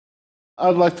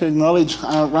I'd like to acknowledge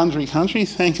Rundry Country,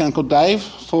 thank Uncle Dave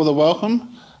for the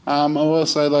welcome. I'd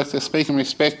also like to speak in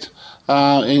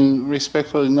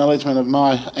respectful acknowledgement of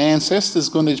my ancestors,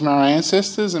 Gunditjmara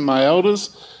ancestors, and my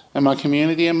elders, and my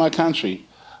community and my country.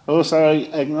 I also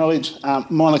acknowledge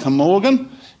Monica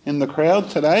Morgan in the crowd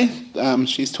today.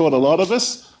 She's taught a lot of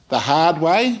us the hard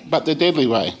way, but the deadly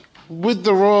way. With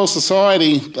the Royal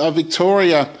Society of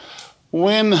Victoria,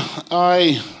 when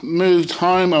I moved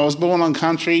home, I was born on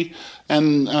country,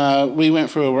 and we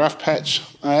went through a rough patch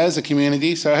as a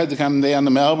community, so I had to come down to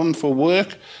Melbourne for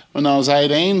work when I was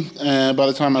 18. By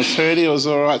the time I was 30, it was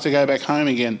all right to go back home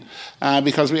again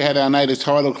because we had our native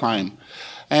title claim.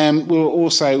 And we were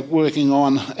also working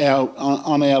on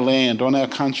our land, on our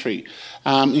country,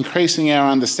 increasing our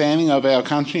understanding of our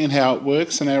country and how it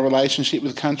works and our relationship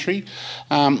with country.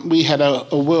 We had a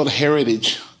World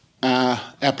Heritage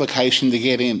application to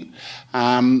get in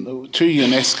to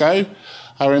UNESCO.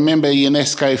 I remember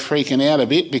UNESCO freaking out a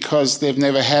bit because they've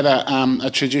never had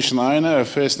a traditional owner, a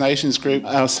First Nations group,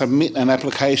 submit an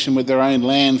application with their own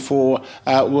land for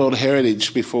World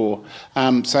Heritage before.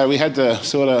 So we had to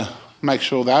sort of make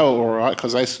sure they were all right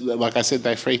because, like I said,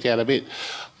 they freaked out a bit.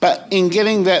 But in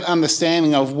getting that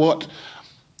understanding of what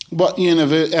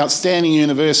outstanding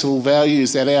universal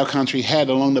values that our country had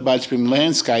along the Budgebim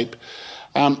landscape,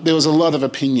 there was a lot of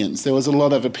opinions.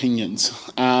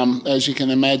 As you can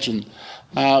imagine.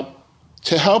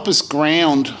 To help us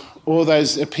ground all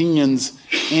those opinions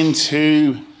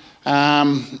into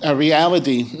a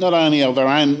reality, not only of our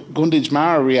own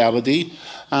Gunditjmara reality,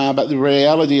 but the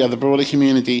reality of the broader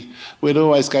community, we'd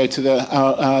always go to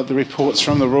the reports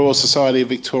from the Royal Society of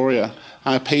Victoria,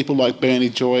 people like Bernie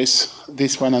Joyce,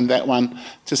 this one and that one,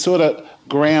 to sort of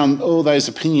ground all those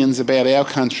opinions about our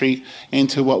country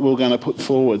into what we're going to put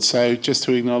forward. So just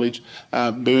to acknowledge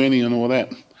Bernie and all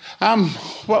that.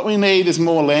 What we need is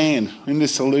more land in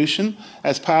this solution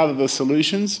as part of the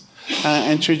solutions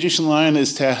and traditional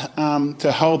owners to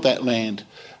hold that land.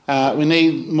 We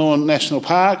need more national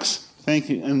parks. Thank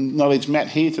you and acknowledge Matt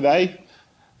here today.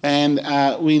 And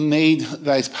we need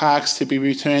those parks to be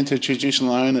returned to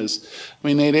traditional owners.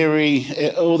 We need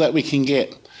all that we can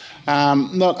get.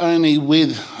 Not only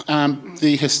with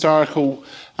the historical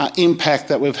impact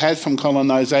that we've had from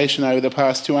colonisation over the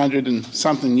past 200 and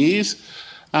something years,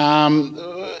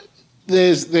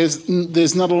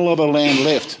 there's not a lot of land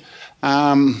left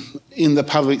in the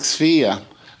public sphere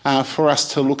for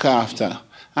us to look after.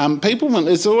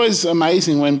 It's always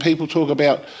amazing when people talk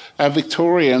about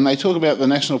Victoria and they talk about the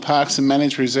national parks and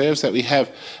managed reserves that we have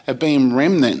being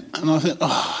remnant. And I think,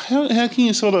 how can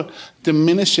you sort of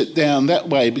diminish it down that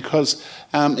way? Because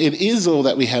it is all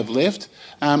that we have left.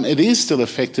 It is still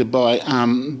affected by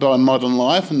modern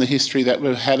life and the history that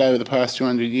we've had over the past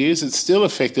 200 years. It's still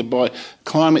affected by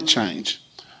climate change.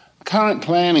 Current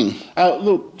planning.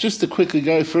 Look, just to quickly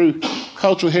go through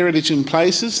cultural heritage in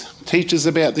places, teaches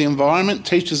about the environment,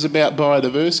 teaches about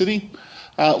biodiversity,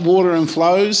 water and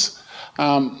flows.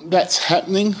 That's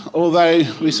happening, although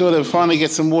we sort of finally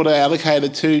get some water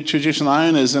allocated to traditional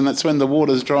owners, and that's when the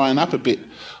water's drying up a bit.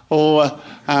 Or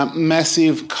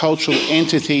massive cultural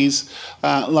entities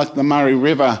like the Murray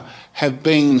River have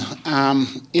been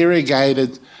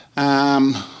irrigated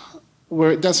where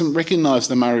it doesn't recognise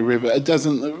the Murray River.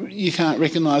 You can't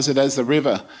recognise it as the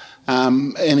river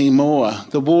anymore.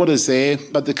 The water's there,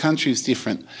 but the country's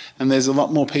different, and there's a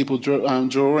lot more people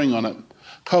drawing on it.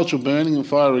 Cultural burning and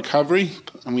fire recovery,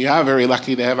 and we are very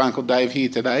lucky to have Uncle Dave here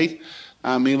today.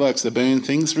 He likes to burn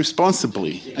things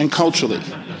responsibly and culturally.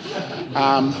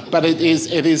 But it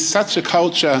is such a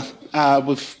culture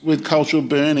with cultural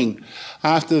burning.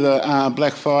 After the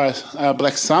Black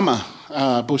Summer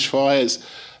bushfires,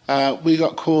 we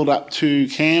got called up to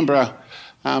Canberra.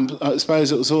 I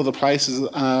suppose it was all the places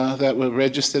that were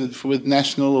registered with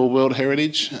National or World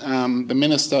Heritage. The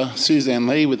Minister, Suzanne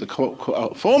Lee, with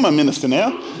the former Minister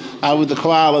now, with the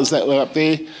koalas that were up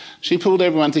there, she pulled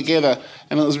everyone together,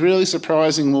 and it was really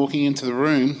surprising walking into the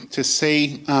room to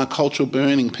see cultural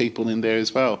burning people in there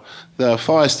as well. The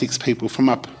fire sticks people from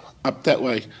up that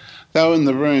way. They were in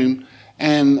the room,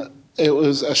 and it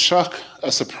was a shock,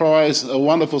 a surprise, a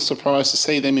wonderful surprise to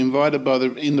see them invited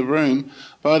in the room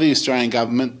by the Australian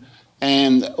government,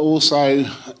 and also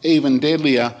even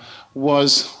deadlier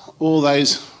was all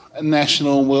those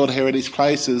national and World Heritage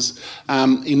places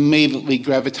immediately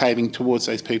gravitating towards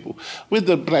those people. With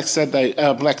the Black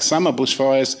Summer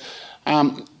bushfires,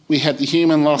 we had the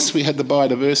human loss, we had the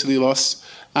biodiversity loss,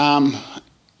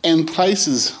 and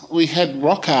places we had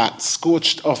rock art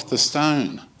scorched off the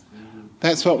stone.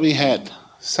 That's what we had.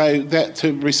 So that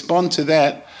to respond to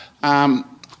that,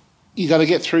 you got to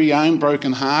get through your own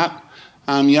broken heart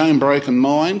your own broken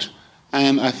mind.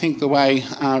 And I think the way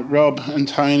Rob and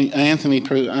Anthony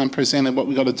presented what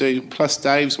we've got to do, plus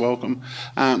Dave's welcome,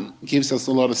 gives us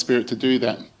a lot of spirit to do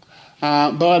that.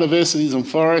 Biodiversities and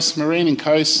forests, marine and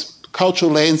coasts,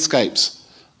 cultural landscapes,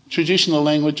 traditional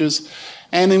languages.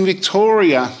 And in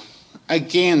Victoria,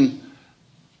 again,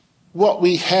 what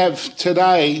we have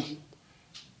today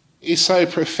is so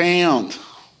profound.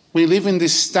 We live in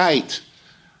this state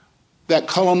that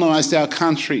colonised our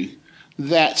country,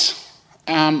 that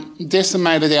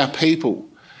decimated our people,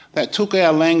 that took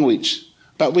our language,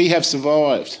 but we have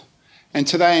survived. And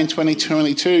today in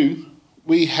 2022,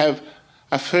 we have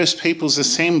a First Peoples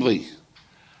Assembly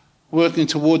working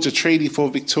towards a treaty for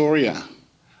Victoria.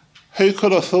 Who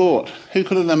could have thought? Who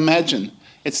could have imagined?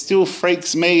 It still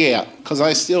freaks me out because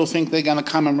I still think they're going to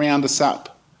come and round us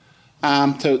up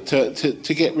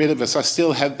to get rid of us. I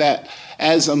still have that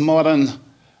as a modern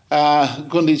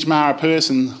Gunditjmara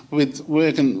person with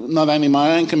working not only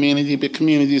my own community but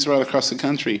communities right across the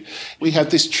country. We have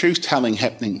this truth-telling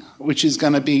happening, which is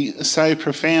going to be so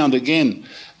profound again.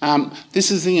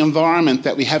 This is the environment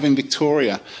that we have in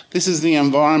Victoria. This is the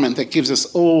environment that gives us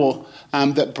all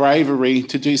that bravery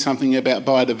to do something about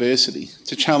biodiversity,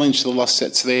 to challenge the loss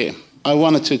that's there. I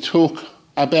wanted to talk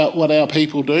about what our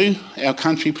people do, our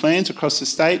country plans across the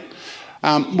state.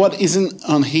 What isn't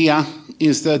on here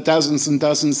is the dozens and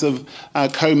dozens of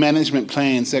co-management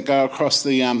plans that go across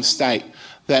the state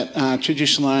that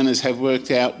traditional owners have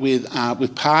worked out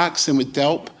with parks and with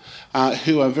DELP,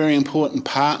 who are very important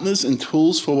partners and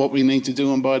tools for what we need to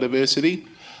do on biodiversity.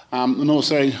 And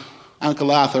also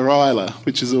Uncle Arthur Ryler,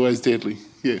 which is always deadly,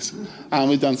 yes.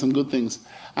 We've done some good things.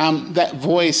 That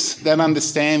voice, that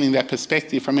understanding, that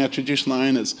perspective from our traditional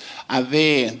owners are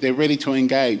there, they're ready to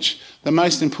engage. The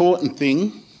most important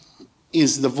thing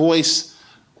is the voice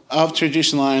of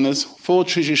traditional owners for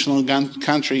traditional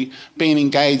country being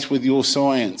engaged with your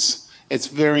science. It's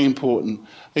very important.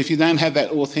 If you don't have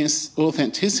that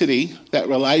authenticity, that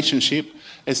relationship,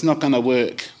 it's not going to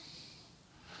work.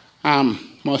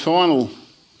 My final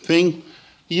thing,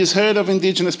 you've heard of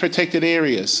Indigenous protected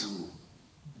areas?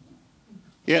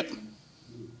 Yep.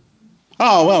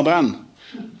 Oh, well done.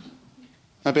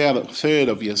 About a third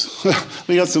of you.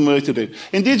 We got some work to do.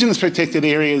 Indigenous protected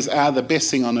areas are the best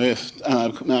thing on earth,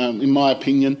 in my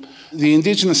opinion. The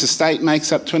Indigenous estate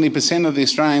makes up 20% of the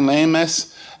Australian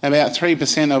landmass. About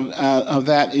 3% of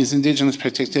that is Indigenous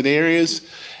protected areas.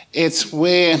 It's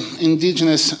where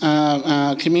Indigenous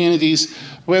communities,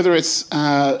 whether it's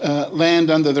land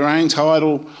under their own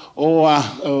title or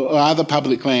other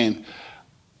public land,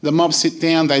 the mob sit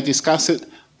down, they discuss it,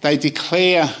 they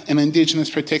declare an Indigenous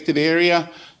protected area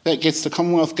that gets the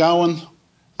Commonwealth going,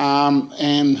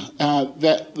 and how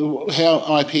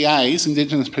IPAs,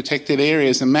 Indigenous protected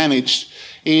areas, are managed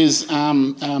is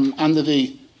under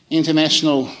the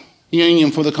International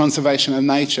Union for the Conservation of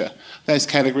Nature, those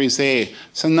categories there.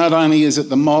 So not only is it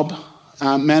the mob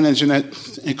managing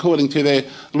it according to their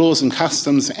laws and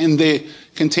customs and their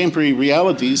contemporary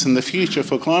realities and the future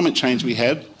for climate change we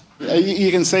have, you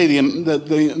can see the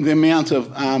amount of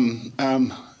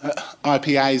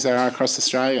IPAs there are across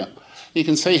Australia. You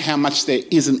can see how much there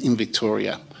isn't in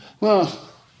Victoria. Well,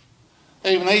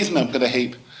 even these have got a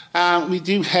heap. We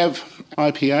do have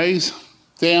IPAs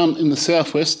down in the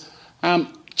southwest.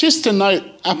 Just to note,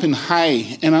 up in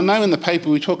Hay, and I know in the paper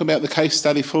we talk about the case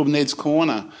study for Ned's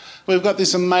Corner, we've got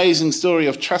this amazing story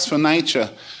of Trust for Nature,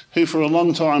 who for a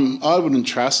long time I wouldn't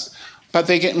trust, but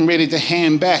they're getting ready to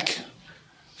hand back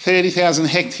 30,000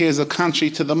 hectares of country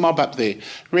to the mob up there,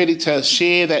 ready to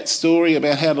share that story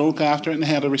about how to look after it and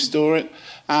how to restore it.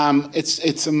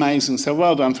 It's amazing. So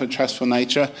well done for Trust for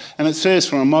Nature, and it serves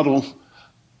for a model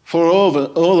for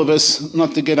all of us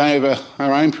not to get over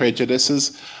our own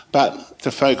prejudices, but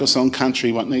to focus on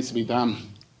country, what needs to be done.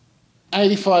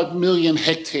 85 million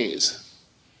hectares,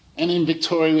 and in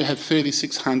Victoria we have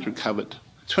 3,600 covered.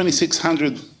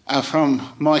 2,600 are from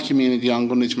my community on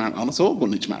Gunditjmara. Well, it's all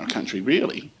Gunditjmara country,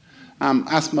 really.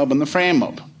 Us mob and the Fran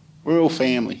mob. We're all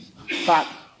family. But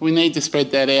we need to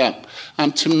spread that out.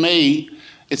 To me,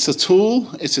 it's a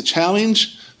tool, it's a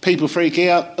challenge. People freak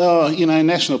out, oh, you know,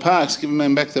 national parks, giving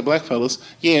them back to the blackfellas.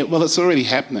 Yeah, well, it's already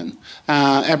happening.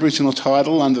 Aboriginal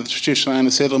title under the Traditional Owner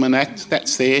Settlement Act,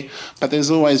 that's there. But there's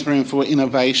always room for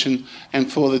innovation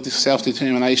and for the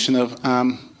self-determination of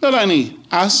not only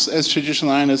us as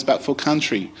traditional owners, but for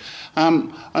country.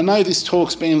 I know this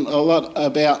talk's been a lot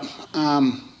about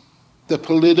the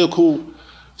political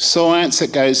science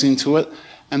that goes into it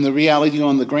and the reality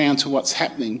on the ground to what's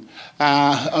happening.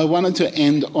 I wanted to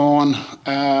end on,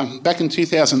 back in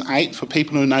 2008, for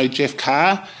people who know Jeff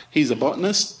Carr, he's a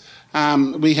botanist,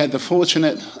 We had the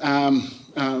fortunate,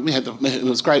 it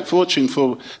was great fortune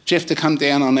for Jeff to come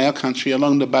down on our country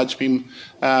along the Budgebim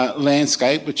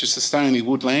landscape, which is the stony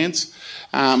woodlands.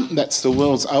 That's the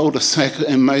world's oldest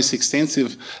and most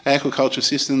extensive aquaculture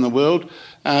system in the world.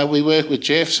 We worked with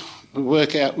Jeff.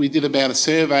 We did about a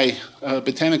survey, a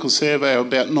botanical survey of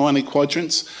about 90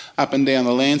 quadrants up and down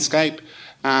the landscape.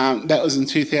 That was in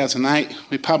 2008.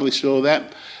 We published all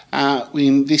that.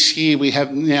 This year we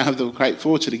now have the great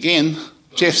fortune again.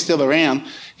 Jeff's still around.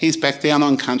 He's back down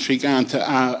on country going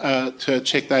to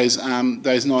check those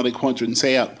 90 quadrants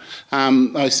out.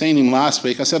 I seen him last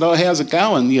week. I said, "Oh, how's it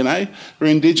going? You know, we're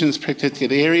Indigenous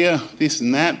protected area, this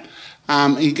and that."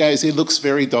 He goes, "It looks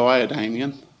very dire,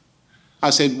 Damien." I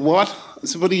said, "What?" I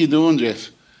said, "What are you doing, Jeff?"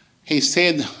 He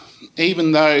said,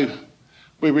 "Even though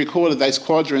we recorded those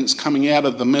quadrants coming out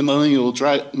of the millennial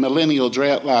drought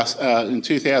in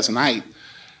 2008,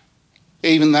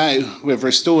 even though we've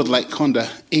restored Lake Condah,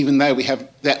 even though we have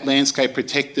that landscape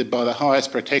protected by the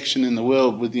highest protection in the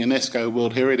world with the UNESCO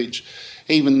World Heritage,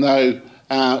 even though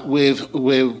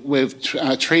we've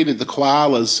treated the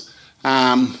koalas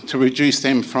to reduce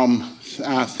them from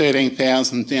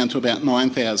 13,000 down to about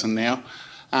 9,000 now,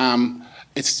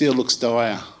 it still looks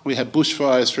dire. We had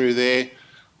bushfires through there.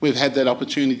 We've had that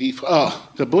opportunity.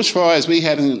 The bushfires we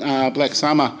had in Black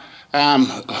Summer,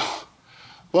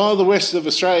 while the rest of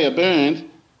Australia burned,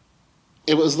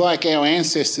 it was like our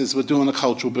ancestors were doing a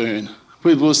cultural burn.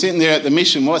 We were sitting there at the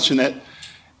mission watching it,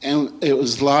 and it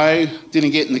was low,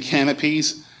 didn't get in the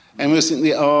canopies, and we were sitting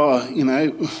there,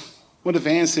 what if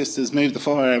ancestors moved the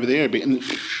fire over there a bit? And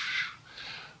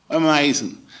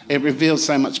amazing. It reveals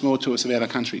so much more to us about our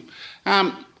country.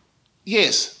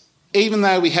 Yes, even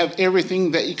though we have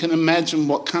everything that you can imagine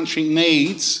what country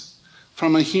needs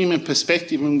from a human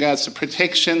perspective in regards to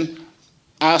protection,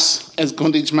 us as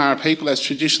Gunditjmara people, as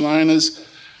traditional owners,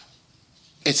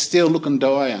 it's still looking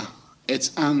dire.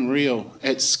 It's unreal.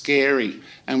 It's scary,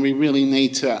 and we really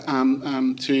need to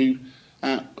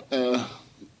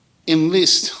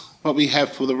enlist what we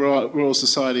have for the Royal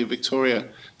Society of Victoria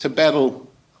to battle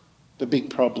the big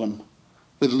problem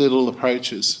with little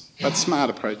approaches, but smart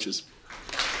approaches.